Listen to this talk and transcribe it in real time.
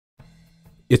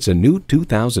It's a new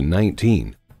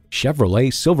 2019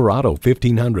 Chevrolet Silverado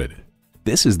 1500.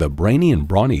 This is the brainy and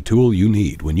brawny tool you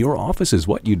need when your office is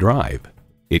what you drive.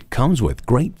 It comes with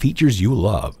great features you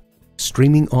love: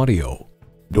 streaming audio,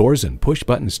 doors and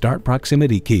push-button start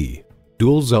proximity key,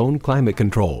 dual zone climate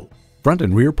control, front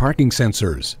and rear parking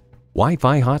sensors,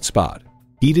 Wi-Fi hotspot,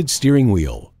 heated steering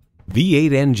wheel,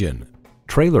 V8 engine,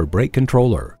 trailer brake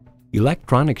controller,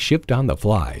 electronic shift on the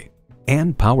fly,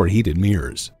 and power heated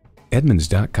mirrors.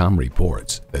 Edmunds.com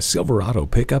reports the Silverado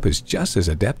pickup is just as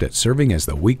adept at serving as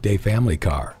the weekday family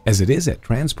car as it is at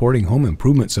transporting home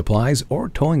improvement supplies or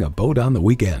towing a boat on the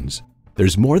weekends.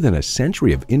 There's more than a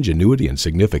century of ingenuity and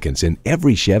significance in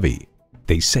every Chevy.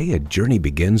 They say a journey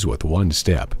begins with one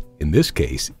step. In this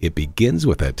case, it begins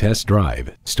with a test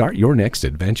drive. Start your next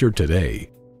adventure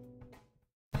today.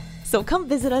 So come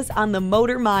visit us on the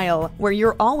Motor Mile, where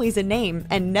you're always a name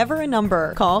and never a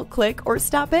number. Call, click, or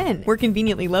stop in. We're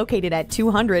conveniently located at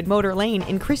 200 Motor Lane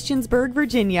in Christiansburg,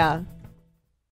 Virginia.